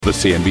The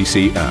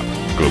CNBC app.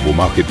 Global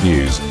market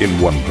news in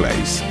one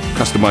place.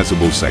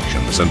 Customizable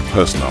sections and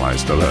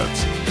personalized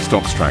alerts.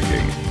 Stocks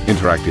tracking,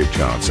 interactive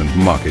charts and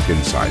market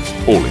insights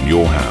all in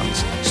your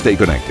hands. Stay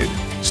connected.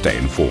 Stay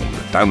informed.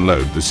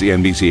 Download the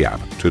CNBC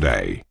app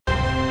today.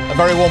 A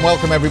very warm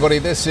welcome, everybody.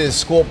 This is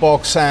Squawk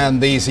Box, and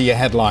these are your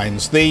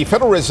headlines. The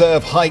Federal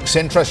Reserve hikes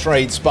interest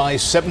rates by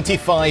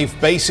 75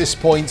 basis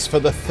points for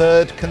the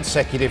third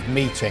consecutive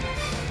meeting,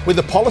 with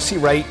the policy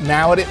rate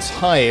now at its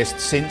highest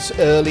since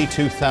early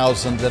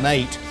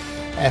 2008.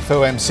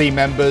 FOMC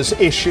members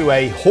issue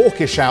a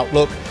hawkish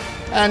outlook,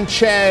 and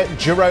Chair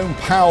Jerome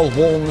Powell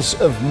warns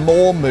of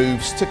more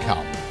moves to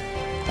come.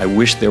 I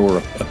wish there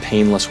were a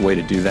painless way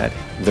to do that.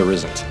 There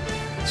isn't.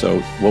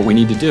 So what we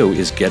need to do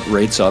is get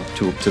rates up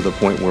to the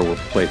point where we're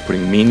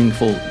putting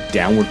meaningful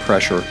downward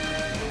pressure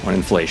on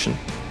inflation.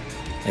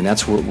 And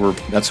that's what we're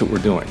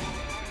doing.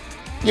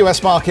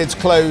 US markets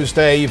closed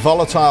a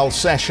volatile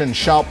session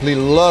sharply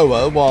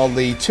lower, while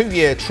the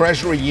two-year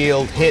Treasury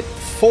yield hit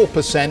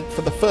 4%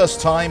 for the first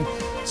time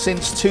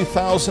since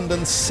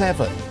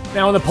 2007.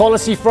 Now on the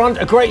policy front,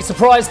 a great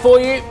surprise for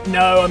you?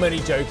 No, I'm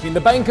only joking.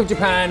 The Bank of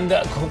Japan,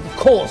 of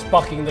course,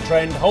 bucking the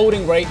trend,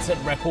 holding rates at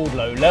record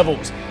low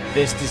levels.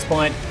 This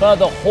despite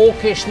further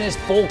hawkishness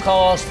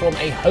forecast from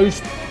a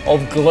host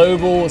of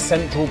global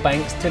central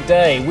banks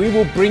today. We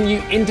will bring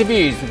you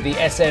interviews with the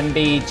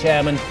SNB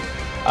chairman,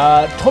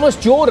 Thomas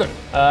Jordan,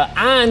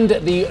 and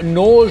the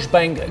Norges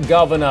Bank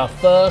governor,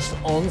 first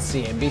on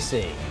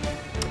CNBC.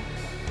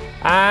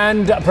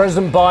 And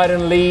President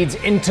Biden leads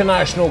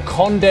international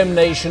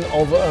condemnation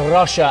of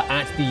Russia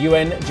at the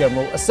UN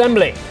General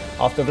Assembly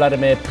after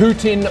Vladimir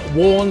Putin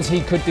warns he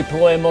could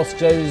deploy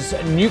Moscow's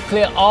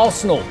nuclear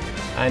arsenal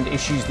and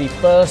issues the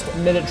first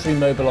military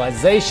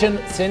mobilization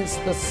since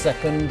the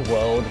Second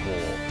World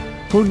War.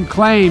 Putin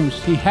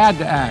claims he had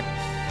to act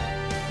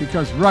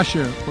because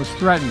Russia was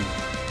threatened.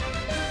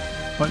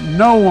 But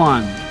no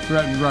one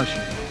threatened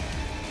Russia.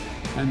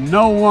 And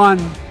no one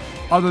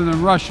other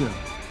than Russia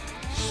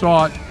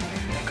sought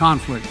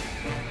conflict.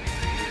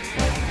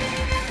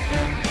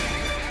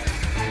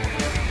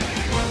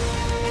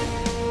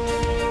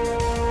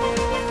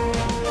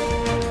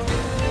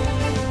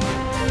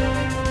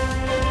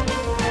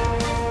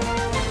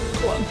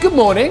 Good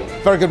morning.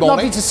 Very good morning.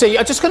 Lovely to see you.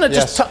 I'm just going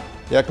to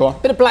Yeah, go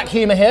on. Bit of black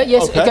humour here,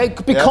 yes. Okay.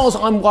 Because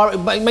yes. I'm worried.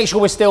 Make sure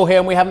we're still here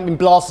and we haven't been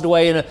blasted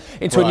away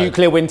into a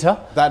nuclear winter.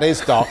 That is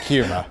dark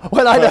humour.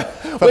 Well, I know.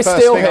 We're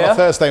still here on a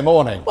Thursday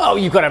morning. Well,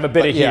 you've got to have a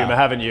bit of humour,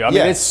 haven't you? I mean,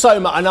 there's so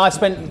much. And I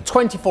spent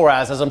 24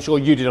 hours, as I'm sure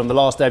you did on the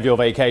last day of your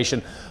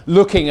vacation,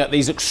 looking at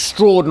these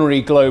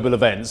extraordinary global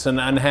events and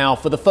how,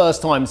 for the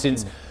first time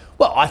since,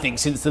 well, I think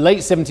since the late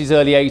 70s,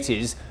 early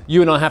 80s,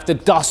 you and I have to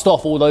dust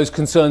off all those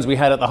concerns we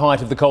had at the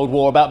height of the Cold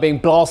War about being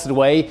blasted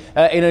away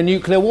in a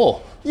nuclear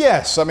war.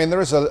 Yes, I mean,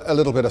 there is a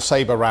little bit of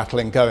sabre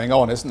rattling going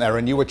on, isn't there?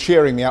 And you were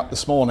cheering me up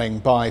this morning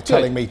by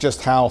telling me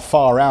just how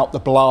far out the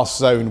blast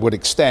zone would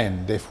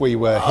extend if we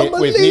were hit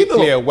with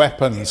nuclear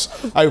weapons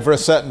over a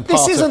certain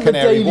part of Canary Wharf. This isn't the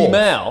Daily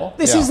Mail.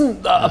 This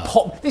isn't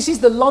This is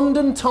the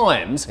London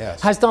Times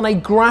has done a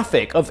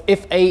graphic of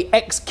if a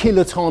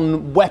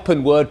X-kiloton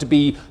weapon were to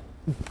be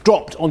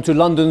dropped onto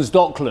London's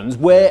Docklands,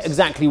 where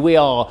exactly we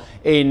are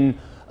in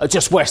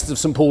just west of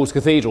St Paul's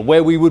Cathedral,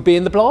 where we would be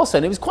in the blast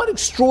zone. It was quite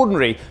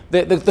extraordinary,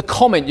 the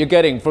comment you're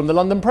getting from the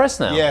London press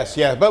now. Yes,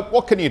 but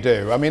what can you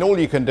do? I mean, all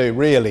you can do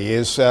really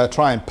is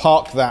try and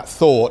park that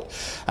thought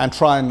and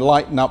try and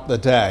lighten up the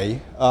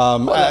day.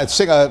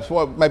 Sing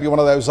maybe one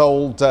of those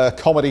old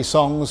comedy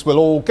songs, "We'll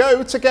all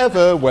go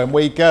together when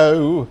we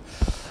go,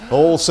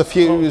 all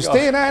suffused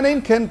in an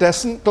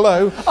incandescent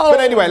glow."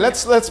 But anyway,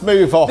 let's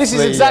move off. This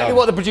is exactly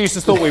what the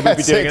producers thought we would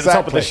be doing at the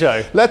top of the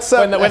show.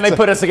 When they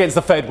put us against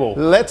the Fed wall.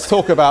 Let's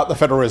talk about the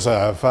Federal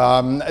Reserve.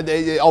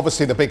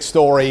 Obviously, the big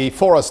story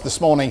for us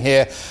this morning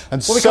here,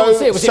 and we can't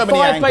see it. Was so it many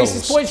 5 angles.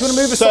 basis points? You want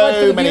to move aside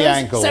for the many viewers?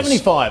 angles.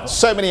 75.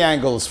 So many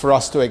angles for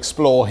us to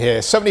explore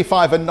here.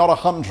 75 and not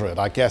 100,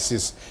 I guess,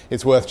 is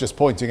worth just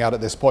pointing out at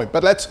this point.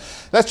 But let's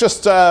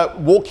just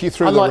walk you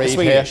through the read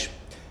here.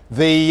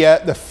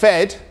 The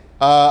Fed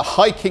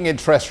hiking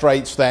interest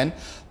rates then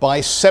by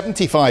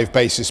 75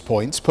 basis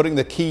points, putting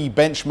the key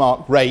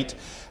benchmark rate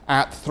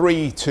at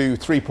 3 to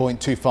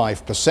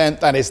 3.25%.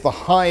 That is the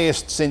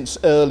highest since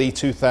early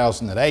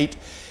 2008.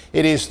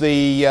 It is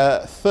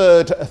the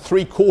third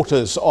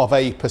 3/4 of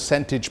a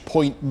percentage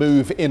point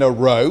move in a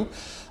row,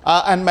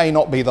 and may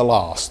not be the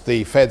last.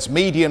 The Fed's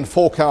median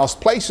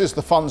forecast places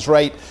the funds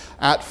rate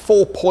at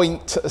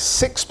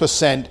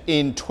 4.6%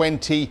 in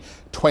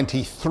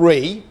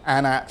 2023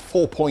 and at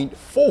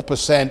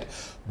 4.4%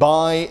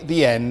 by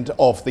the end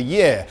of the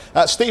year.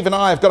 Steve and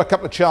I have got a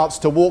couple of charts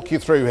to walk you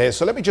through here,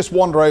 so let me just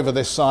wander over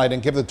this side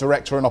and give the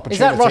director an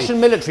opportunity. Is that Russian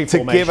military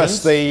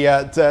formations?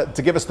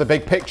 To give us the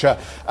big picture.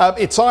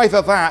 It's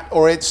either that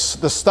or it's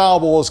the Star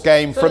Wars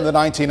game from the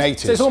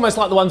 1980s. So it's almost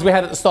like the ones we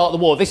had at the start of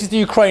the war. This is the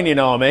Ukrainian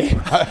army,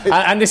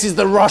 and this is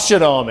the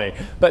Russian army.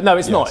 But no,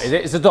 it's not, is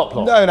it? It's a dot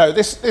plot. No.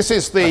 This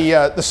is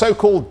the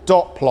so-called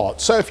dot plot.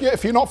 So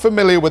if you're not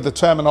familiar with the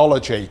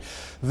terminology,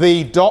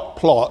 The dot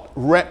plot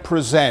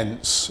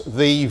represents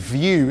the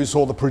views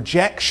or the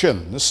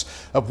projections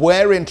of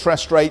where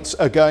interest rates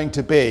are going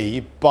to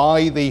be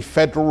by the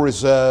Federal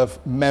Reserve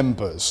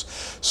members.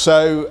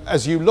 So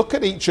as you look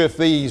at each of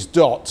these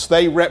dots,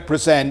 they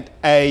represent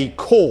a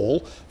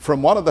call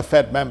from one of the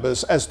Fed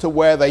members as to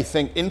where they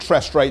think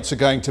interest rates are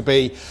going to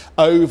be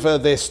over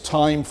this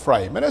time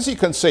frame. And as you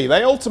can see,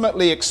 they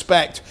ultimately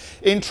expect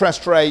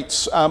interest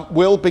rates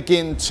will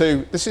begin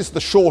to, this is the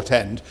short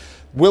end,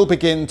 will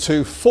begin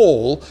to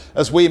fall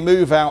as we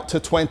move out to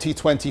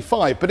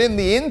 2025. But in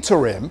the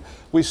interim,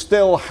 we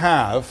still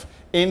have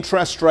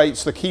interest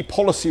rates, the key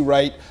policy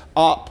rate,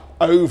 up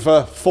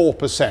over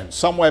 4%,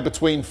 somewhere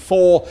between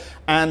 4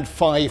 and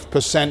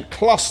 5%,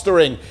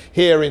 clustering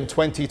here in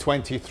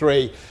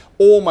 2023,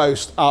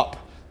 almost up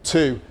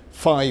to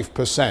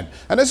 5%.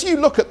 And as you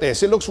look at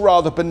this, it looks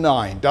rather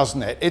benign,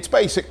 doesn't it? It's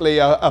basically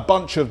a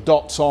bunch of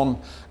dots on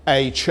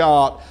a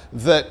chart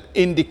that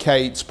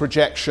indicates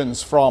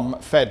projections from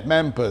Fed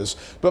members.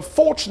 But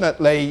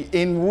fortunately,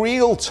 in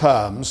real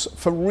terms,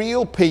 for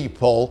real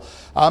people,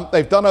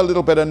 they've done a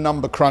little bit of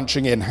number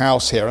crunching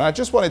in-house here. And I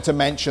just wanted to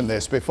mention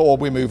this before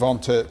we move on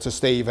to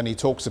Steve, and he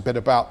talks a bit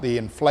about the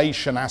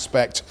inflation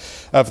aspect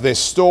of this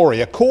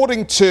story.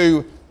 According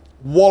to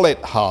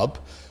WalletHub,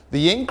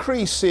 the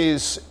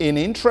increases in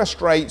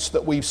interest rates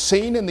that we've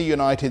seen in the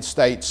United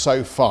States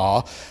so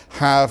far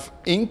have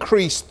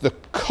increased the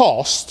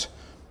cost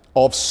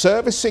of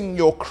servicing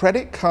your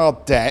credit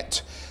card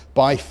debt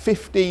by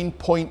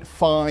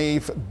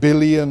 $15.5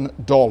 billion.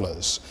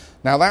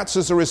 Now that's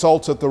as a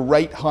result of the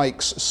rate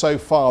hikes so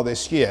far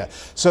this year.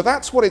 So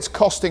that's what it's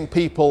costing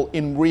people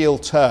in real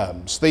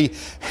terms. The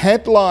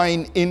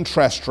headline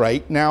interest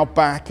rate now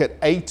back at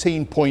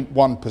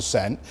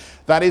 18.1%.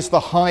 That is the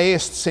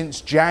highest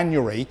since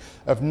January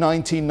of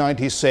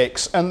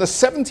 1996. And the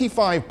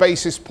 75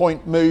 basis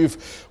point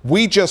move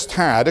we just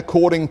had,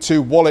 according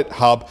to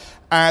WalletHub,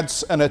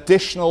 adds an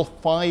additional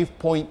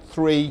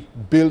 $5.3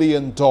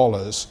 billion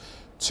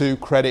to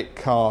credit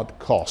card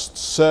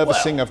costs,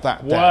 servicing of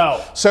that debt.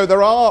 Wow. So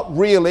there are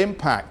real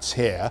impacts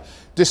here,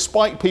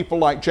 despite people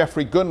like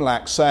Jeffrey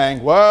Gundlach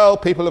saying, well,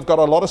 people have got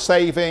a lot of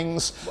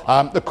savings,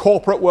 the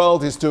corporate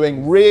world is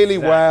doing really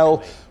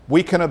well,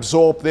 we can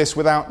absorb this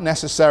without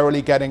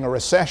necessarily getting a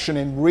recession.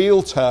 In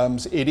real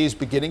terms, it is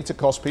beginning to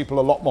cost people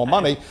a lot more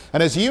money.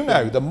 And as you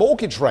know, the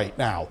mortgage rate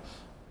now,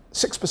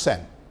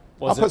 6%.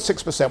 Up at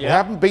 6%. Yeah. We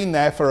haven't been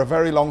there for a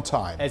very long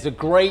time. There's a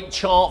great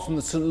chart from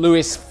the St.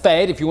 Louis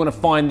Fed. If you want to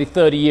find the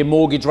 30-year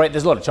mortgage rate,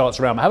 there's a lot of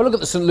charts around. But have a look at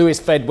the St. Louis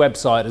Fed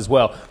website as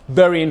well.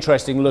 Very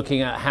interesting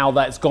looking at how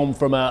that's gone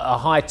from a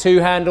high 2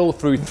 handle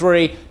through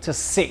 3 to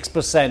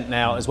 6%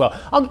 now as well.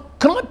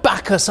 Can I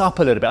back us up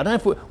a little bit? I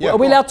don't know if are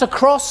we allowed to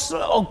cross?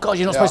 Oh, God,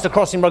 you're not supposed to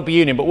cross in rugby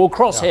union, but we'll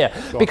cross here.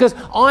 Because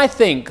I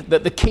think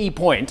that the key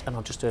point, and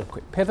I'll just do a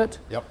quick pivot.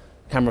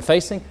 Camera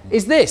facing,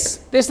 is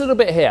this little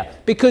bit here.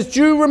 Because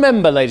do you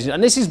remember, ladies,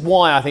 and this is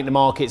why I think the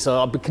markets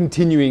are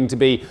continuing to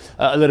be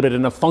a little bit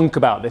in a funk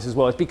about this as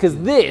well, is because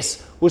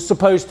this was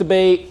supposed to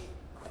be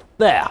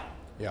there.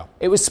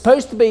 It was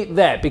supposed to be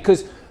there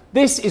because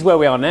this is where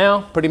we are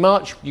now, pretty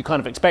much. You kind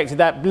of expected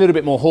that, a little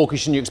bit more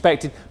hawkish than you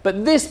expected.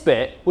 But this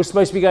bit was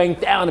supposed to be going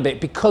down a bit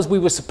because we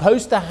were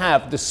supposed to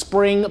have the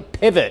spring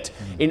pivot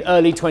in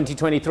early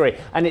 2023.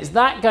 And it's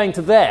that going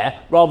to there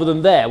rather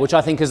than there, which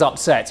I think has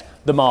upset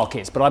the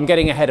markets. But I'm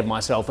getting ahead of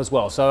myself as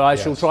well. So I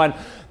shall try and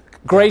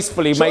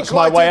gracefully make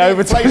my way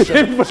over to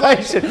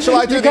inflation.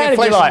 Shall I do the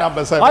inflation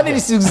numbers over I think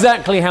this is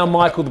exactly how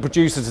Michael, the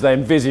producer today,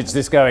 envisaged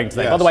this going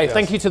today. By the way,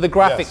 thank you to the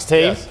graphics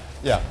team.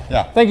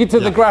 Thank you to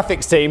the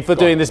graphics team for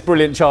doing this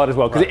brilliant chart as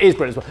well, because it is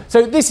brilliant as well.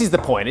 So this is the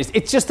point.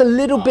 It's just a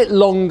little bit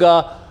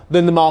longer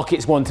than the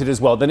markets wanted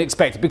as well, than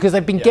expected, because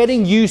they've been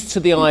getting used to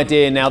the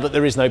idea now that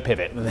there is no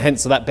pivot, and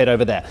hence that bit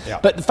over there.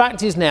 But the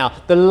fact is now,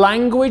 the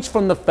language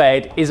from the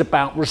Fed is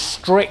about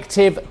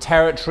restrictive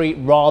territory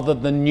rather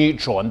than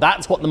neutral, and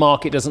that's what the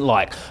market doesn't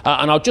like.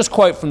 And I'll just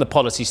quote from the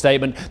policy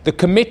statement. The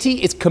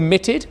committee is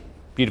committed,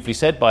 beautifully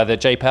said by the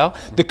J. Powell,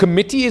 the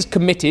committee is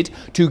committed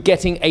to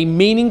getting a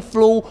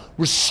meaningful,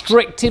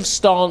 restrictive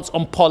stance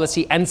on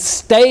policy and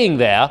staying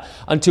there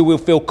until we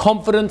feel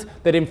confident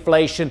that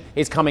inflation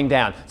is coming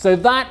down. So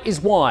that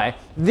is why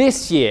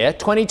this year,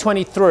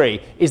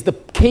 2023, is the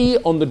key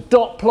on the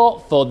dot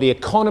plot for the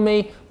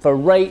economy, for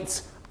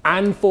rates,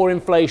 and for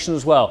inflation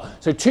as well.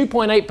 So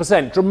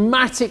 2.8%,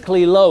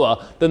 dramatically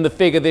lower than the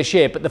figure this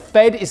year. But the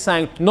Fed is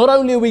saying not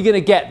only are we going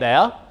to get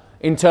there,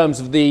 in terms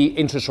of the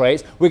interest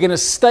rates, we're going to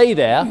stay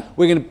there,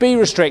 we're going to be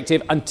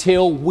restrictive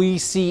until we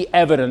see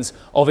evidence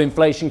of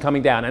inflation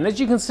coming down. And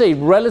as you can see,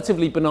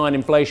 relatively benign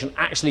inflation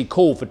actually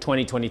called for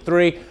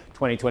 2023,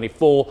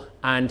 2024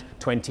 and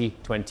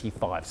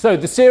 2025. So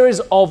the series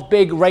of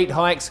big rate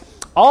hikes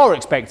are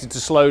expected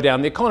to slow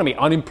down the economy.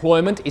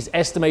 Unemployment is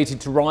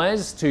estimated to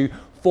rise to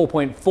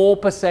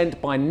 4.4%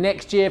 by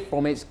next year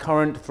from its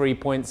current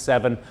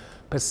 3.7%.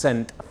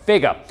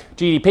 figure.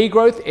 GDP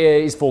growth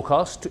is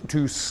forecast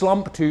to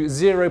slump to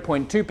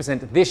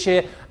 0.2% this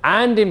year,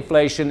 and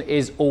inflation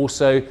is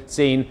also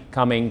seen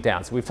coming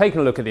down. So we've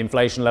taken a look at the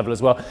inflation level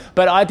as well,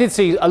 but I did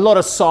see a lot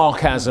of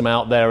sarcasm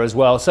out there as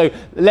well. So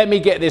let me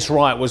get this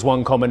right, was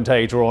one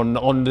commentator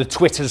on the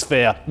Twitter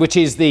sphere, which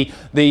is the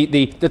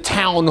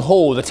town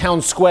hall, the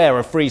town square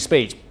of free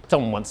speech.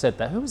 Someone once said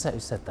that. Who was that who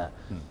said that?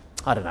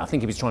 I don't know. I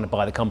think he was trying to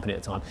buy the company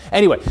at the time.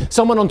 Anyway,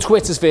 someone on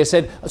Twitter sphere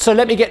said, so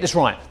let me get this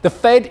right. The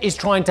Fed is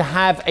trying to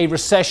have a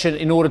recession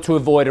in order to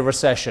avoid a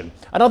recession.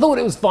 And I thought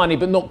it was funny,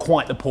 but not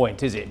quite the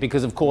point, is it?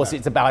 Because, of course,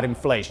 it's about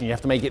inflation. You have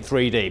to make it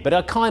 3D. But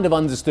I kind of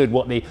understood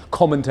what the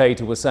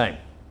commentator was saying.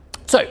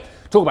 So,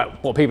 talk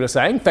about what people are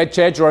saying. Fed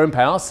Chair Jerome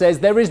Powell says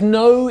there is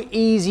no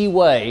easy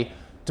way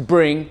to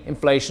bring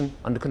inflation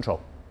under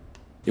control.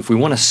 If we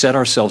want to set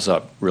ourselves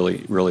up,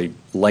 really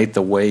light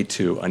the way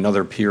to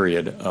another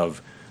period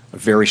of a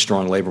very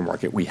strong labor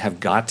market, we have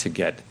got to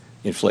get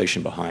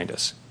inflation behind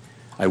us.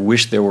 I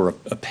wish there were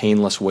a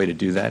painless way to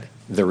do that.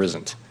 There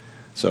isn't.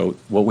 So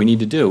what we need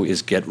to do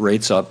is get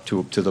rates up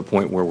to the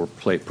point where we're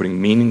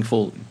putting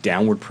meaningful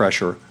downward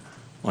pressure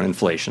on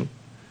inflation,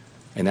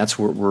 and that's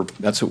what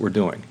we're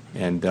doing.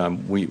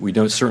 And we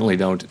certainly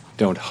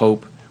don't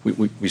hope.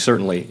 We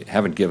certainly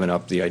haven't given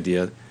up the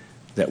idea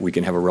that we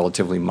can have a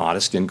relatively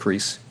modest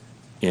increase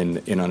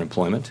in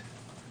unemployment.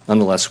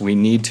 Nonetheless, we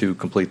need to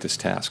complete this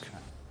task.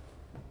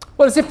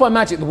 Well, as if by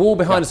magic, the wall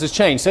behind us has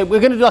changed. So we're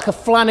going to do like a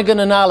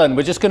Flanagan and Allen.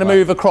 We're just going to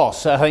move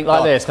across, I think,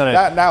 like this. Kind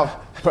of.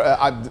 Now,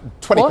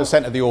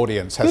 20% of the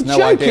audience has You're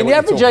no idea joking. what The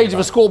average age of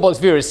a about. Scorebox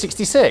viewer is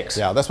 66.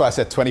 Yeah, that's why I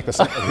said 20% of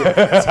the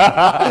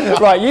audience.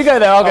 Right, you go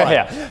there, I'll go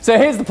here. So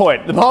here's the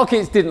point. The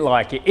markets didn't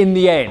like it in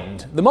the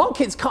end. The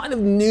markets kind of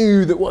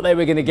knew that what they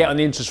were going to get on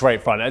the interest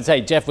rate front. I'd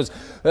say Jeff was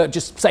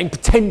just saying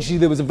potentially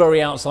there was a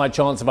very outside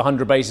chance of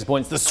 100 basis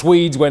points. The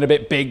Swedes went a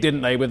bit big,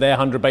 didn't they, with their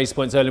 100 basis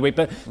points early week.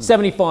 But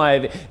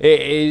 75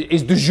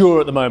 is du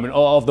jour at the moment,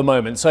 of the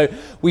moment. So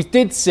we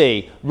did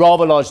see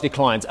rather large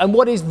declines. And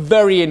what is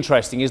very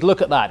interesting is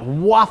look at that.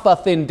 Wafer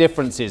thin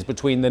differences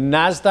between the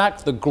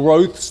Nasdaq, the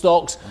growth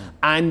stocks,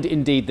 and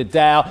indeed the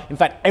Dow. In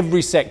fact,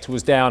 every sector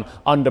was down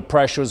under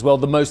pressure as well.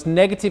 The most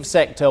negative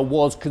sector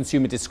was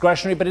consumer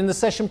discretionary, but in the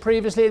session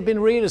previously it had been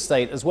real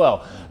estate as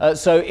well.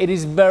 So it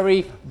is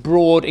very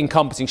broad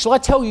encompassing. Shall I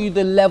tell you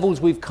the levels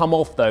we've come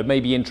off, though?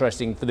 Maybe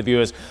interesting for the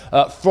viewers,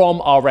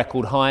 from our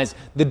record highs.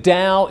 The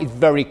Dow is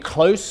very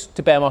close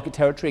to bear market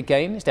territory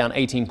again. It's down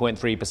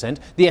 18.3%.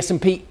 The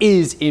S&P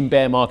is in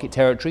bear market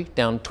territory,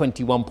 down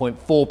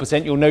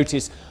 21.4%. You'll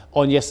notice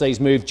on yesterday's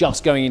move,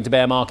 just going into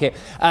bear market.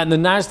 And the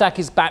Nasdaq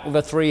is back with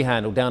a 3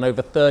 handle, down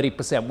over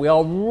 30%. We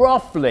are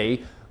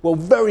roughly,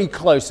 very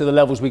close to the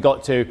levels we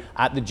got to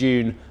at the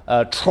June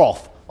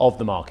trough of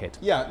the market.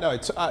 Yeah, no,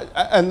 it's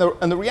and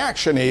the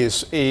reaction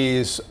is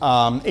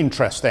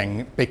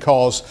interesting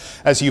because,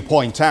 as you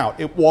point out,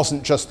 it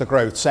wasn't just the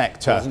growth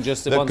sector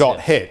that got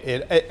hit.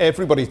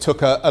 Everybody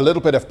took a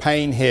little bit of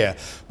pain here,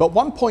 but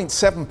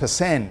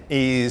 1.7%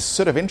 is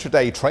sort of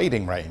intraday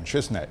trading range,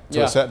 isn't it?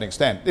 To a certain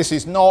extent, this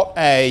is not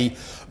a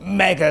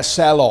mega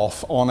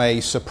sell-off on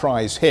a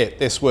surprise hit.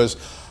 This was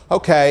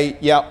okay.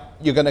 Yep.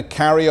 You're going to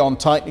carry on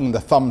tightening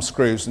the thumb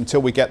screws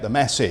until we get the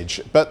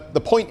message. But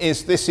the point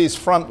is, this is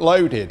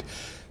front-loaded.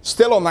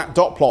 Still on that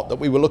dot plot that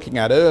we were looking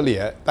at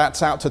earlier,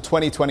 that's out to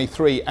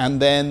 2023, and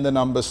then the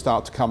numbers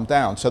start to come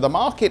down. So the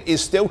market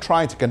is still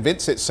trying to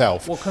convince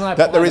itself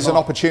that there is an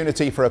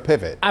opportunity for a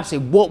pivot.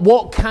 Absolutely.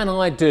 What can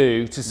I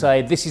do to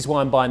say this is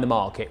why I'm buying the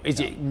market? Is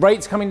it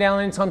rates coming down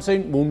anytime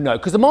soon? Well, no,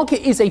 because the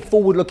market is a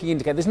forward-looking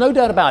indicator. There's no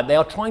doubt about it. They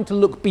are trying to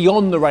look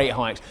beyond the rate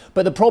hikes.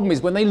 But the problem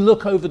is when they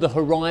look over the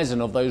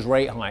horizon of those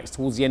rate hikes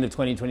towards the end of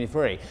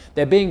 2023,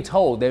 they're being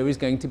told there is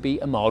going to be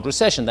a mild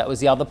recession. That was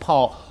the other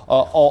part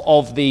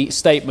of the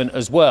statement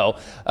as well,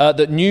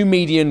 that new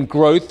median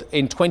growth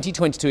in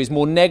 2022 is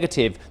more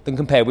negative than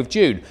compared with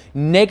June.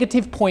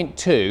 Negative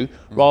 0.2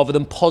 rather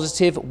than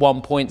positive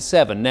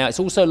 1.7. Now, it's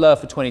also lower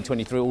for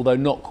 2023, although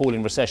not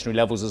calling recessionary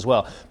levels as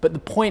well. But the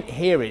point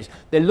here is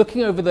they're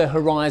looking over the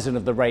horizon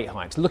of the rate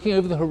hikes, looking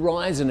over the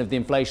horizon of the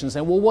inflation,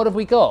 saying, well, what have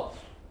we got?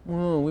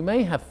 Well, we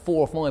may have 4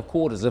 or 5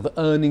 quarters of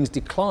earnings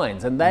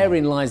declines, and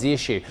therein lies the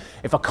issue.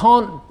 If I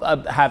can't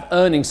have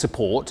earnings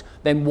support,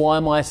 then why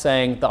am I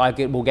saying that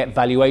will get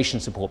valuation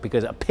support?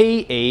 Because a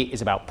PE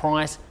is about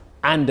price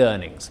and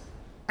earnings.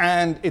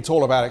 And it's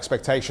all about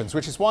expectations,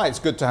 which is why it's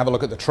good to have a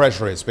look at the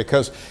treasuries,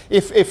 because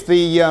if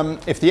the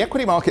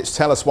equity markets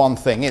tell us one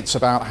thing, it's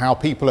about how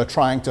people are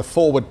trying to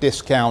forward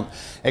discount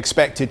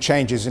expected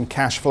changes in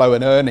cash flow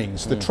and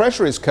earnings. The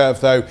treasuries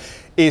curve, though,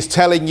 is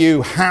telling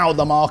you how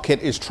the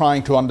market is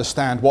trying to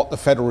understand what the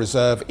Federal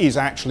Reserve is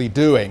actually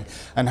doing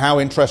and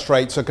how interest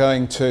rates are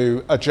going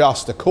to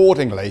adjust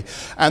accordingly.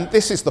 And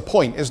this is the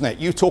point, isn't it?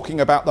 You talking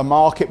about the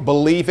market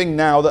believing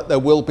now that there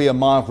will be a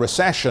mild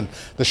recession.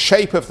 The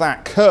shape of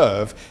that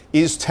curve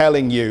is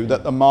telling you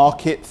that the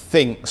market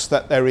thinks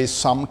that there is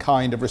some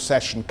kind of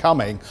recession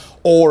coming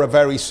or a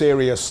very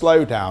serious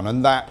slowdown,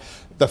 and that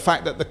the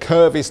fact that the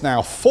curve is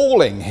now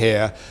falling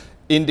here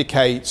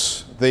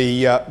indicates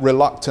the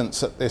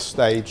reluctance at this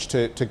stage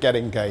to get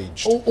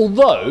engaged.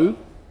 Although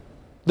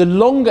the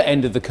longer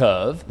end of the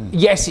curve,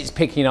 yes, it's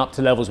picking up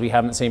to levels we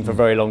haven't seen for a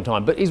very long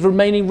time, but is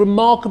remaining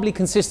remarkably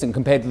consistent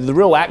compared to the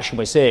real action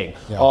we're seeing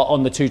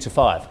on the 2 to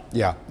 5.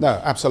 Yeah, no,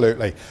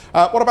 absolutely.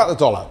 What about the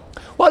dollar?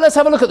 Well, let's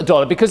have a look at the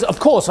dollar because, of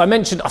course, I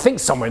mentioned, I think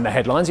somewhere in the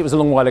headlines, it was a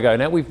long while ago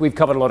now, we've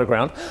covered a lot of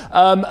ground.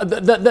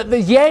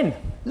 The yen,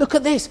 look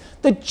at this.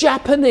 The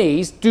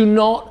Japanese do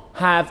not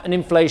have an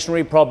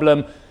inflationary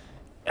problem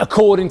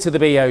according to the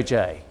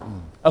BOJ.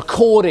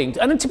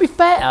 And to be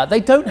fair, they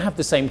don't have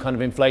the same kind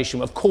of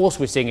inflation, of course,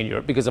 we're seeing in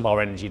Europe because of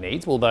our energy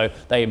needs, although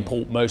they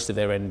import most of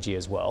their energy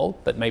as well.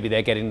 But maybe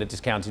they're getting the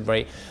discounted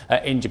rate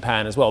in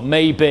Japan as well.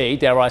 Maybe,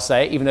 dare I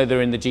say, even though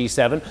they're in the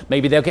G7,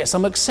 maybe they'll get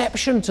some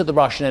exception to the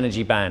Russian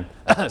energy ban,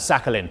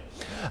 Sakhalin,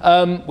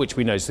 which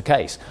we know is the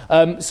case.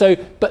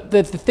 But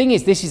the thing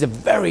is, this is a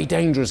very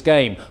dangerous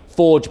game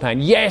for Japan.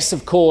 Yes,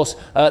 of course,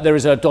 there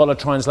is a dollar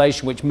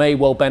translation which may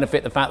well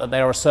benefit the fact that they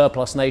are a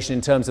surplus nation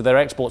in terms of their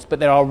exports, but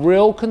there are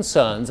real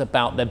concerns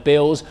about their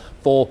bills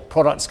for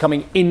products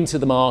coming into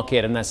the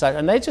market, and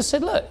they just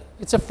said, look,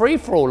 it's a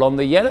free-for-all on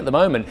the yen at the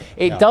moment.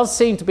 It does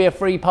seem to be a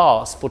free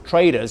pass for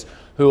traders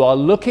who are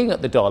looking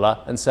at the dollar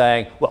and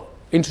saying, well,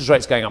 interest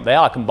rates going up there,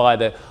 I can buy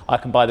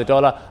the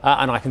dollar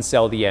and I can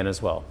sell the yen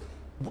as well.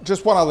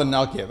 Just one other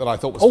nugget that I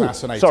thought was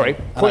fascinating. Sorry,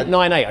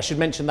 0.98. I should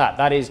mention that.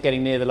 That is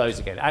getting near the lows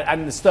again.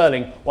 And the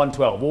sterling,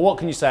 112. Well, what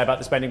can you say about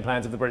the spending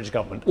plans of the British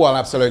government? Well,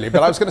 absolutely.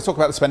 But I was going to talk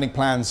about the spending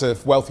plans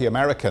of wealthy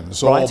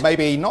Americans, or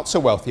maybe not so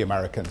wealthy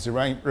Americans. It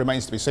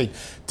remains to be seen.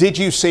 Did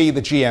you see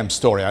the GM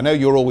story? I know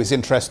you're always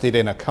interested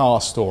in a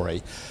car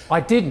story. I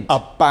didn't.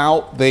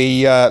 About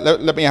the,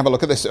 let me have a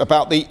look at this,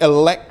 about the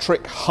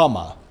electric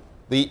Hummer,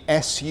 the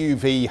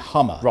SUV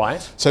Hummer.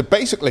 Right. So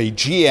basically,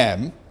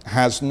 GM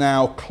has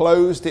now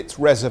closed its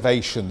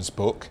reservations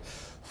book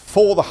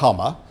for the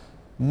Hummer.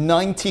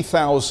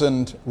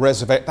 90,000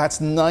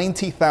 that's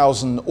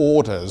 90,000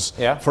 orders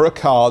for a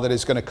car that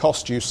is going to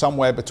cost you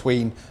somewhere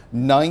between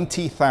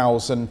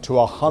 90,000 to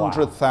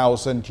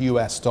 100,000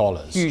 US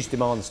dollars. Huge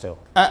demand still.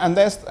 And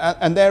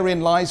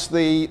therein lies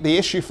the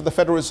issue for the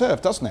Federal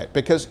Reserve, doesn't it?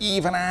 Because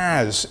even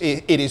as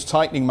it is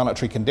tightening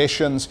monetary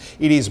conditions,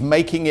 it is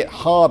making it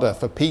harder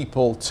for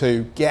people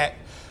to get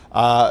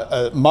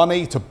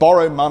money, to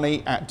borrow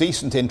money at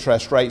decent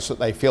interest rates that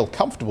they feel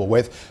comfortable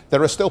with.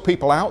 There are still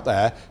people out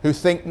there who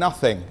think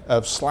nothing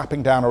of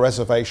slapping down a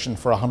reservation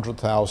for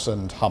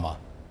 100,000 Hummer.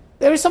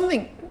 There is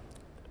something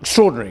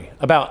extraordinary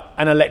about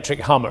an electric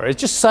Hummer. It's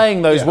just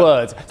saying those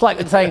words. It's like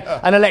saying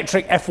an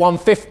electric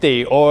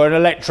F-150 or an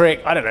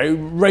electric, I don't know,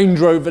 Land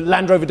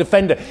Rover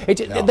Defender.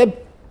 They're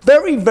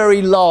very,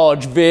 very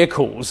large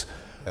vehicles.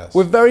 Yes.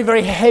 With very,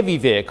 very heavy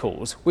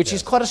vehicles, which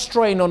is quite a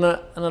strain on an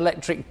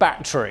electric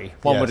battery,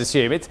 one would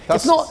assume. It's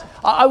not,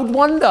 I would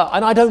wonder,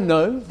 and I don't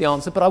know the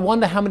answer, but I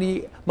wonder how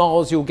many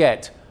miles you'll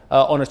get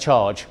on a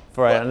charge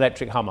for an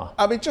electric Hummer.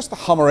 I mean, just the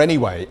Hummer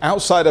anyway,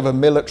 outside of a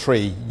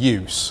military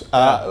use,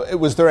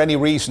 was there any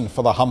reason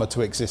for the Hummer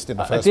to exist in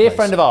the first place? A dear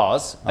friend of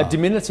ours, a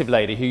diminutive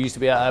lady who used to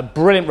be a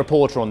brilliant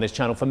reporter on this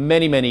channel for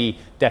many, many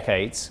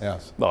decades.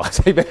 Yes. Well,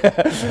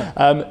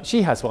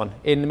 she has one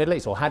in the Middle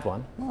East, or had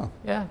one. Oh.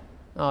 Yeah.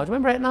 Oh, do you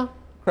remember it now?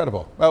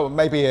 Incredible. Well,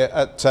 maybe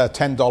at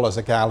 $10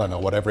 a gallon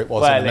or whatever it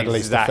was in the Middle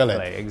East to fill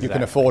it. You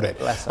can afford it.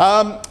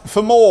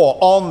 For more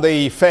on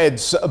the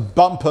Fed's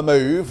bumper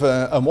move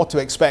and what to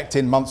expect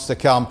in months to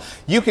come,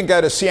 you can go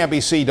to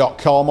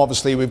CNBC.com.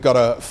 Obviously, we've got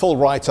a full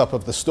write-up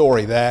of the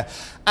story there.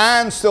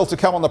 And still to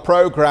come on the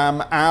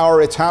programme,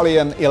 our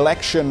Italian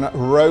election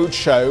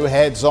roadshow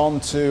heads on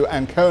to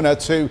Ancona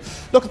to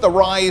look at the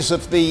rise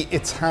of the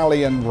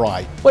Italian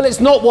right. Well, it's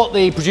not what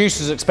the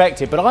producers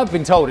expected, but I've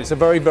been told it's a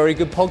very, very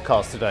good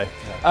podcast today.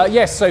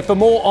 Yes, so for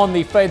more on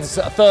the Fed's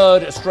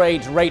third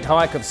straight rate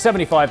hike of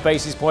 75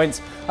 basis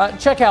points,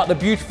 check out the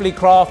beautifully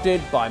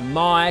crafted by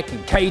Mike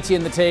and Katie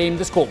and the team,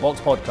 the Squawk Box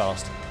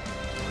podcast.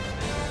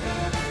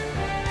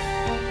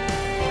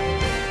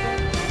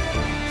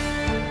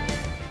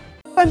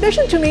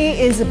 Ambition to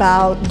me is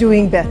about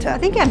doing better. I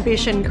think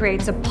ambition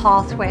creates a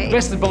pathway. The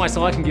best advice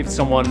I can give to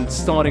someone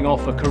starting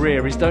off a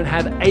career is don't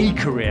have a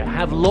career,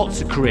 have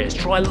lots of careers,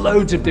 try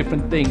loads of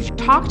different things.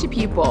 Talk to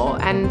people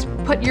and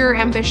put your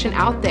ambition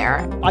out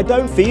there. I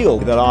don't feel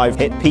that I've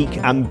hit peak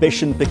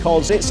ambition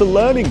because it's a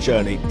learning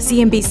journey.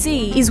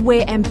 CNBC is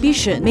where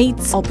ambition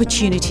meets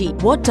opportunity.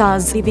 What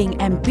does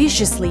living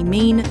ambitiously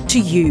mean to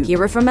you?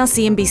 Hear it from our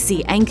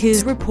CNBC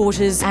anchors,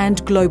 reporters,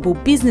 and global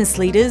business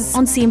leaders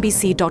on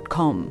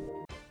CNBC.com.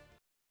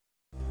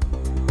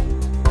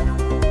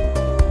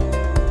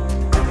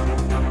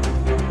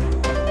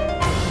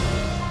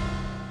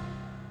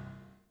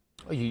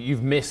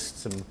 You've missed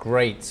some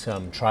great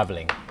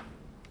travelling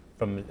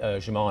from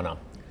Jumana.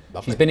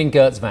 She's been in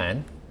Gert's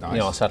van,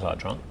 our satellite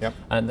trunk,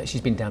 and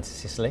she's been down to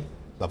Sicily.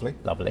 Lovely.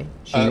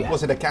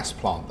 Was it a gas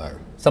plant, though?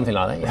 Something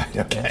like that,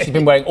 yeah. Okay. She's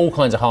been wearing all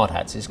kinds of hard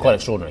hats. It's quite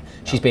extraordinary.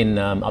 She's been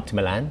up to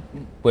Milan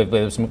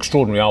with some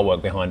extraordinary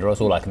artwork behind her,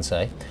 that's all I can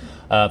say,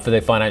 for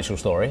the financial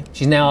story.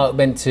 She's now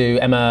went to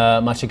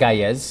Emma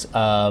Machagaye's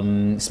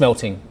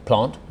smelting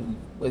plant.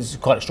 was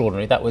quite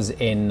extraordinary. That was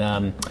in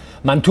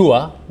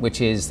Mantua,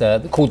 which is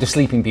called the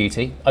Sleeping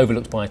Beauty,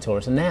 overlooked by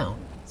tourists. And now,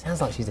 it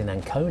sounds like she's in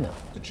Ancona.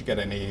 Did you get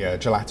any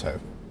gelato?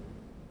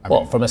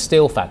 From a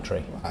steel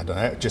factory? I don't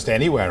know, just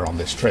anywhere on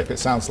this trip. It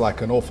sounds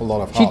like an awful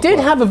lot of She did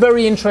have a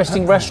very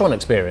interesting restaurant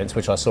experience,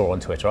 which I saw on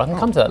Twitter. I can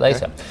come to that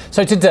later. Okay.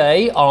 So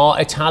today, our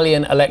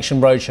Italian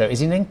election roadshow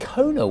is in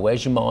Ancona, where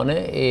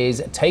Germana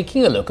is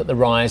taking a look at the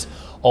rise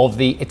of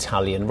the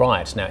Italian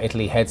right. Now,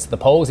 Italy heads to the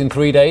polls in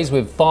 3 days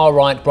with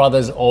far-right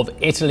Brothers of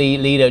Italy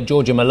leader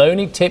Giorgia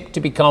Meloni tipped to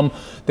become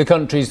the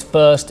country's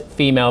first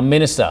female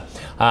minister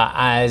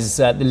as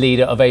the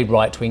leader of a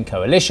right-wing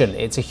coalition.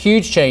 It's a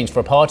huge change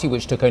for a party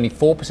which took only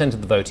 4% of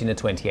the vote in the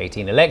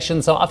 2018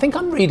 election. So I think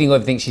I'm reading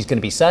everything she's going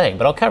to be saying,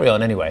 but I'll carry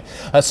on anyway.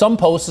 Some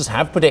pollsters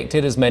have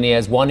predicted as many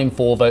as 1 in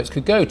 4 votes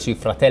could go to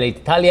Fratelli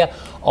d'Italia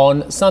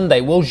on Sunday.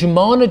 Well,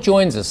 Germana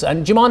joins us.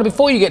 And Germana,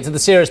 before you get to the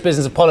serious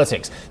business of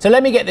politics, so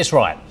let me get this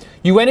right.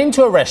 You went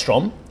into a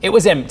restaurant, it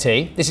was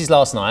empty, this is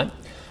last night,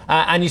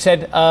 and you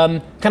said,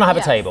 can I have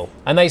a table?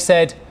 And they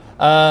said,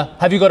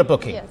 have you got a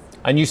booking? Yes.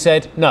 And you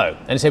said, no.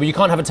 And they said, well, you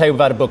can't have a table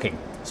without a booking.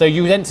 So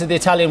you went to the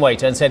Italian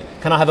waiter and said,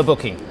 can I have a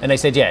booking? And they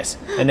said, yes.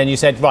 And then you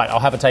said, right, I'll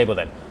have a table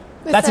then.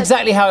 That's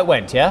exactly how it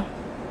went, yeah?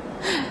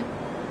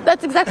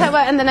 That's exactly how it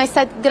went. And then I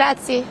said,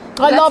 grazie.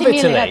 I love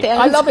Italy.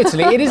 I love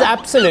Italy. It is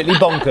absolutely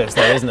bonkers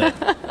though, isn't it?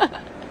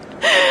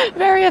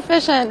 Very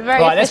efficient.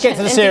 Right, let's get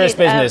to the serious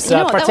business.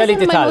 Fratelli d'Italia. That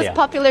was one of my most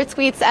popular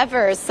tweets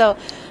ever. So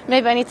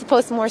maybe I need to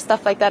post more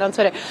stuff like that on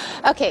Twitter.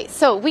 Okay,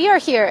 so we are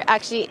here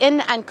actually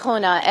in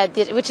Ancona,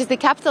 which is the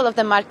capital of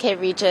the Marche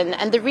region.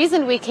 And the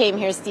reason we came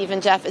here, Steve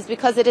and Jeff, is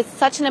because it is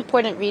such an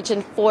important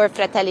region for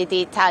Fratelli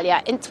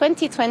d'Italia. In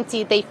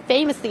 2020, they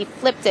famously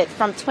flipped it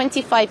from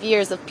 25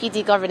 years of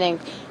PD governing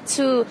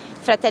to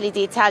Fratelli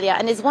d'Italia,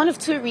 and is one of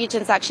 2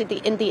 regions actually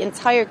in the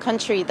entire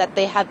country that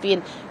they have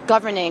been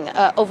governing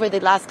over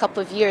the last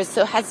couple of years.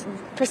 So has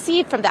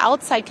perceived from the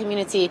outside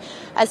community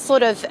as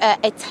sort of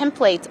a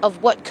template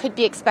of what could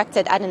be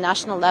expected at a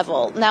national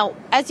level. Now,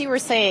 as you were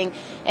saying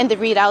in the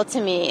readout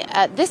to me,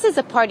 this is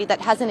a party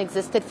that hasn't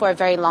existed for a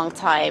very long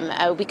time.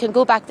 We can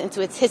go back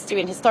into its history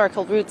and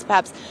historical roots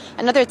perhaps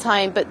another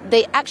time, but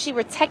they actually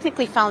were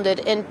technically founded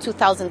in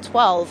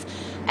 2012.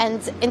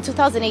 And in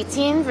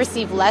 2018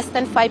 received less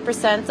than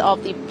 5%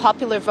 of the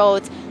popular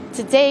vote.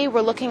 Today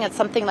we're looking at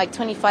something like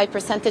 25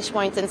 percentage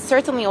points, and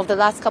certainly over the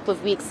last couple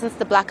of weeks since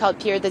the blackout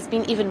period there's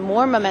been even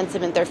more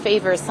momentum in their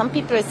favor. Some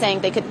people are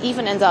saying they could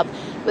even end up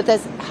with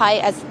as high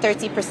as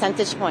 30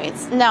 percentage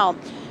points. Now,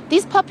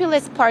 these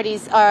populist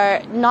parties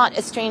are not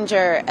a strange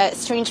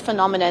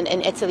phenomenon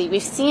in Italy.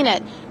 We've seen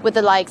it with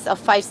the likes of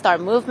Five Star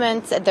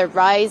Movement, their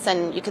rise,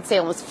 and you could say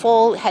almost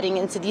fall heading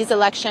into these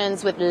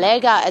elections, with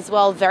Lega as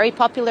well, very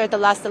popular at the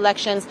last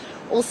elections.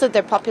 Also,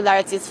 their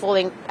popularity is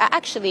falling,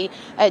 actually,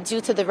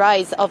 due to the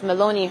rise of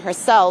Meloni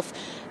herself.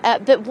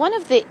 But one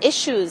of the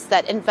issues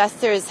that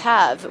investors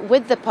have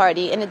with the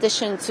party, in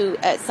addition to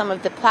some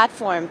of the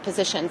platform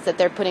positions that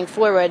they're putting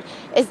forward,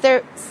 is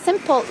their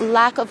simple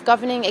lack of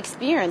governing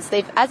experience.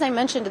 As I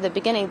mentioned at the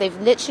beginning, they've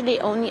literally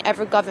only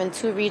ever governed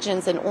 2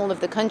 regions in all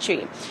of the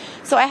country.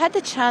 So I had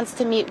the chance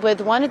to meet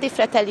with one of the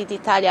Fratelli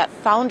d'Italia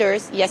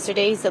founders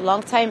yesterday. He's a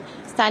longtime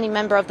standing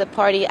member of the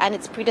party and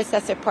its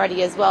predecessor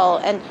party as well.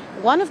 And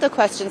one of the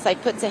questions I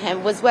put to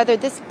him was whether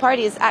this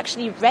party is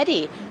actually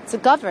ready to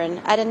govern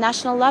at a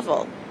national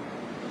level.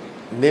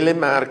 Nelle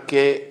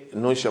Marche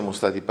noi siamo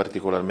stati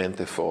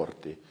particolarmente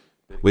forti.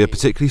 We are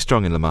particularly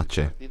strong in Le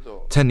Marche.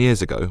 10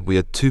 years ago, we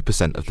had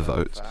 2% of the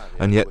vote,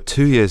 and yet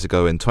 2 years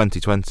ago in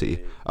 2020,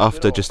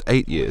 after just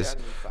 8 years,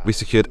 we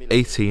secured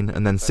 18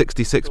 and then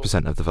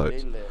 66% of the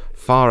vote,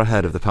 far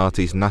ahead of the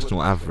party's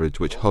national average,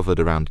 which hovered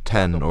around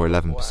 10 or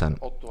 11%.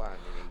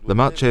 Le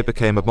Marche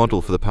became a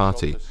model for the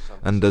party,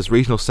 and as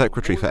regional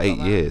secretary for 8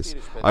 years,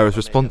 I was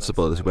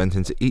responsible as we went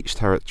into each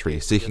territory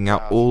seeking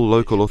out all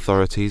local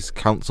authorities,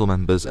 council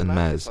members and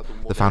mayors,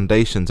 the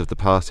foundations of the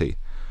party,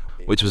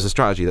 which was a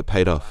strategy that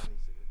paid off.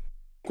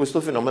 This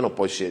phenomenon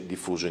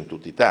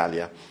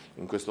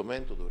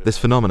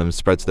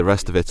spread to the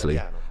rest of Italy.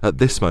 At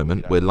this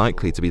moment, we're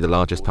likely to be the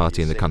largest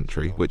party in the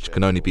country, which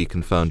can only be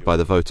confirmed by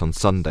the vote on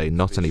Sunday,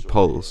 not any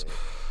polls.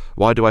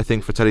 Why do I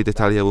think Fratelli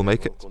d'Italia will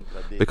make it?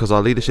 Because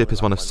our leadership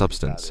is one of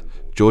substance.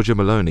 Giorgia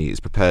Meloni is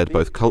prepared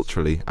both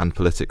culturally and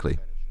politically.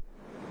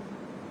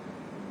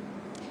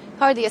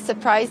 Hardly a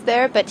surprise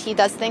there, but he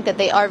does think that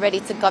they are ready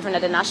to govern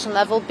at a national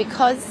level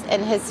because,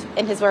 in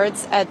his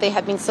words, they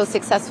have been so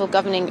successful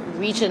governing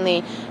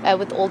regionally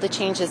with all the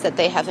changes that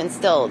they have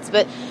instilled.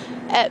 But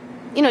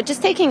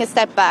just taking a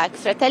step back,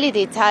 Fratelli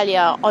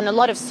d'Italia on a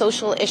lot of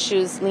social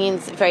issues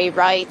leans very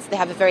right. They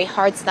have a very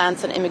hard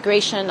stance on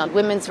immigration, on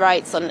women's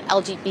rights, on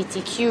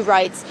LGBTQ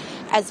rights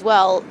as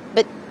well.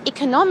 But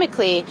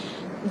economically,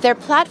 their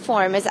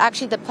platform is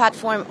actually the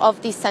platform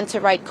of the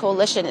centre-right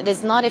coalition. It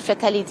is not a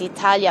Fratelli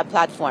d'Italia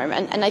platform.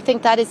 And I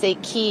think that is a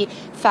key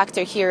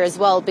factor here as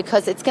well,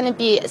 because it's going to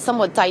be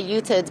somewhat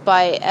diluted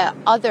by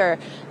other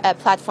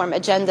platform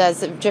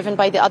agendas driven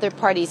by the other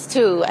parties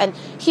too. And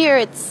here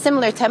it's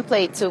similar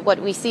template to what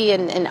we see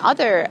in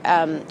other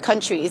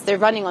countries. They're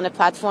running on a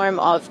platform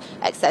of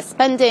excess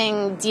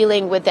spending,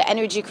 dealing with the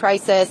energy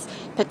crisis,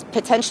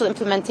 potential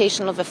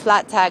implementation of a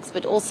flat tax,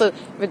 but also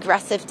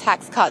regressive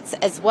tax cuts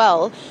as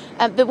well.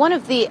 But one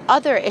of the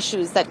other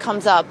issues that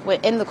comes up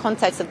in the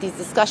context of these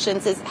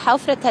discussions is how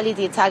Fratelli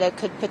d'Italia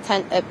could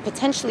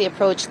potentially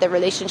approach their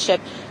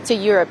relationship to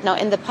Europe. Now,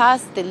 in the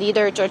past, the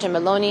leader, Giorgia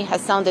Meloni,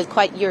 has sounded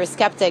quite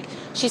Eurosceptic.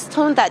 She's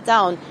toned that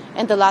down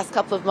in the last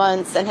couple of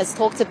months and has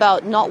talked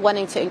about not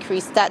wanting to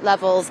increase debt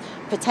levels,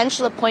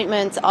 potential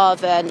appointment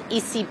of an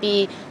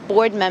ECB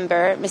board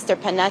member, Mr.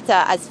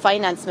 Panetta, as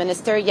finance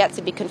minister, yet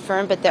to be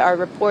confirmed, but there are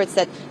reports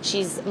that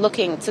she's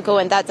looking to go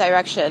in that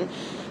direction.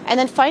 And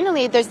then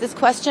finally, there's this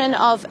question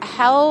of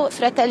how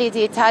Fratelli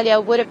d'Italia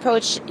would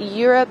approach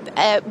Europe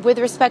with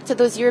respect to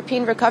those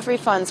European recovery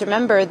funds.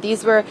 Remember,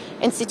 these were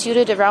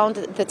instituted around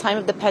the time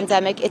of the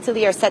pandemic.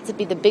 Italy are set to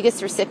be the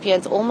biggest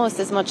recipient, almost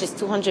as much as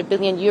 200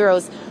 billion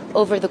euros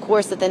over the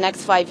course of the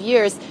next 5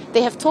 years.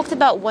 They have talked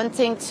about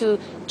wanting to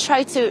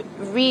try to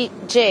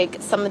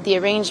rejig some of the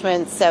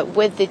arrangements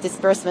with the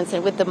disbursements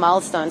and with the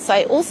milestones. So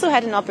I also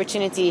had an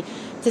opportunity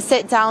to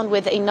sit down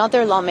with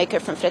another lawmaker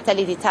from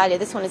Fratelli d'Italia.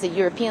 This one is a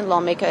European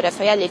lawmaker,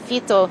 Raffaele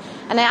Fitto,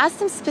 and I asked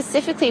him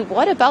specifically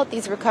what about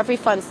these recovery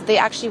funds they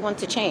actually want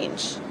to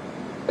change.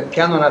 Il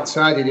Piano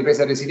Nazionale di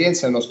Ripresa e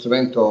Resilienza è uno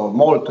strumento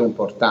molto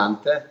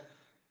importante.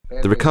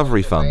 The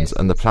recovery funds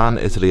and the plan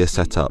Italy has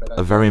set up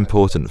are very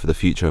important for the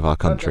future of our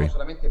country.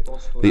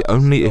 The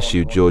only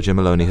issue Giorgia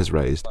Meloni has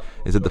raised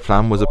is that the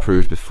plan was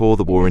approved before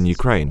the war in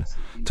Ukraine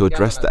to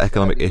address the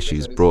economic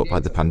issues brought by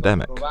the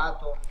pandemic.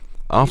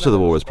 After the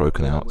war has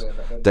broken out,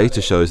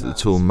 data shows that the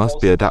tool must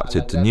be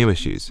adapted to new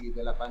issues.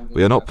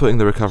 We are not putting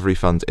the recovery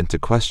funds into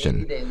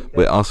question,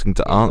 we're asking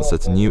to answer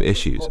to new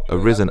issues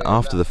arisen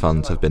after the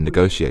funds have been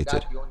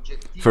negotiated.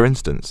 For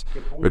instance,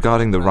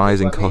 regarding the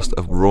rising cost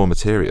of raw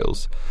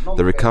materials,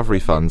 the recovery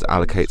funds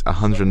allocate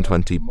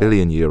 120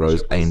 billion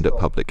euros aimed at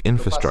public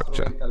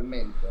infrastructure.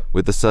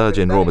 With the surge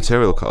in raw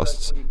material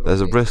costs, there's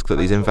a risk that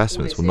these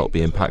investments will not be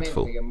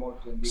impactful.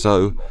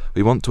 So,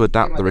 we want to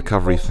adapt the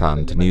recovery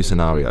plan to new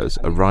scenarios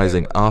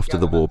arising after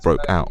the war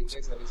broke out,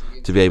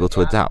 to be able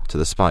to adapt to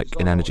the spike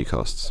in energy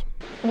costs.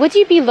 Would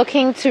you be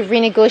looking to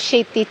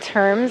renegotiate the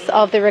terms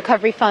of the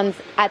recovery funds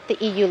at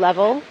the EU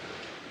level?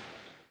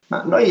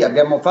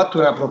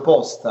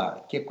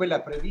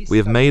 We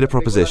have made a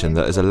proposition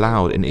that is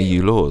allowed in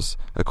EU laws,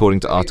 according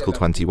to Article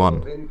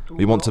 21.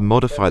 We want to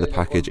modify the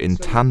package in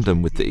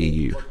tandem with the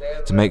EU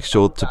to make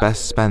sure to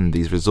best spend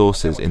these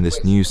resources in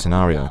this new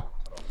scenario.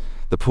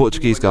 The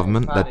Portuguese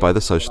government, led by the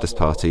Socialist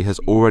Party, has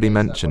already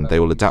mentioned they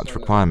will adapt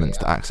requirements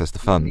to access the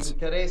funds.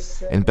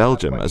 In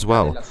Belgium, as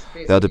well,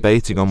 they are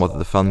debating on whether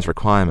the funds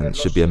requirements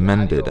should be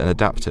amended and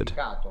adapted.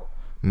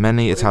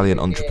 Many Italian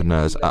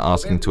entrepreneurs are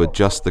asking to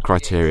adjust the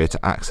criteria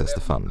to access the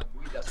fund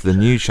to the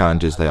new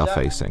challenges they are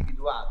facing.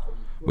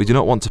 We do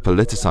not want to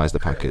politicise the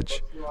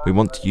package. We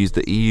want to use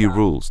the EU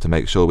rules to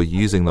make sure we're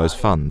using those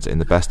funds in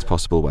the best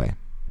possible way.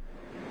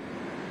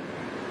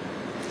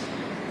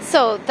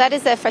 So that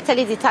is a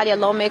Fratelli d'Italia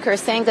lawmaker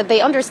saying that they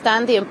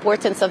understand the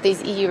importance of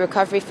these EU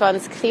recovery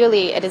funds.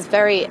 Clearly, it is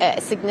very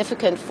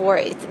significant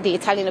for the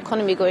Italian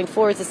economy going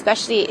forward,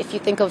 especially if you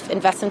think of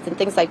investment in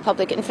things like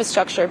public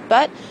infrastructure,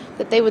 but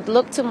that they would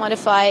look to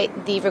modify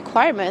the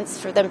requirements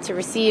for them to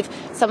receive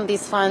some of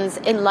these funds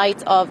in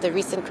light of the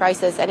recent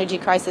crisis, energy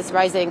crisis,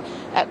 rising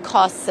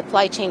costs,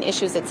 supply chain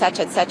issues,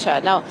 etc.,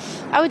 etc. Now,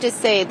 I would just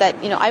say that,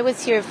 I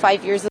was here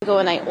 5 years ago,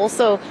 and I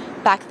also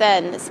back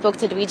then spoke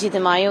to Luigi Di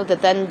Maio, the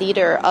then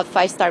leader of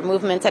Five Star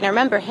Movement, and I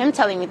remember him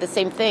telling me the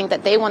same thing,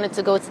 that they wanted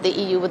to go to the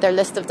EU with their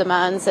list of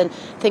demands and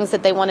things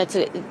that they wanted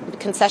to,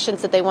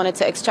 concessions that they wanted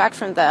to extract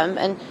from them.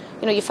 And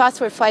you fast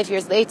forward 5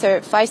 years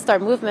later, Five Star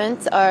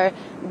Movement are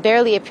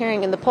barely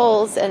appearing in the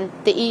polls, and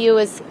the EU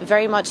is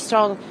very much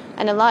strong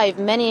and alive.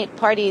 Many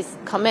parties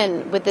come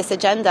in with this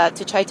agenda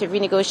to try to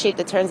renegotiate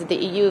the terms of the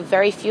EU.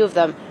 Very few of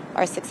them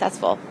are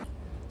successful.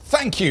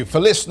 Thank you for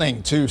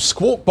listening to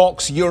Squawk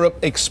Box Europe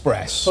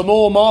Express. For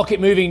more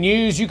market-moving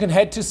news, you can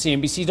head to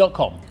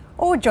cnbc.com.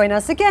 Or join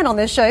us again on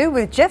the show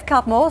with Jeff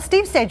Cutmore,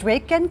 Steve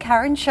Sedgwick and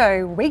Karen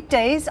Cho,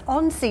 weekdays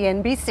on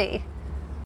CNBC.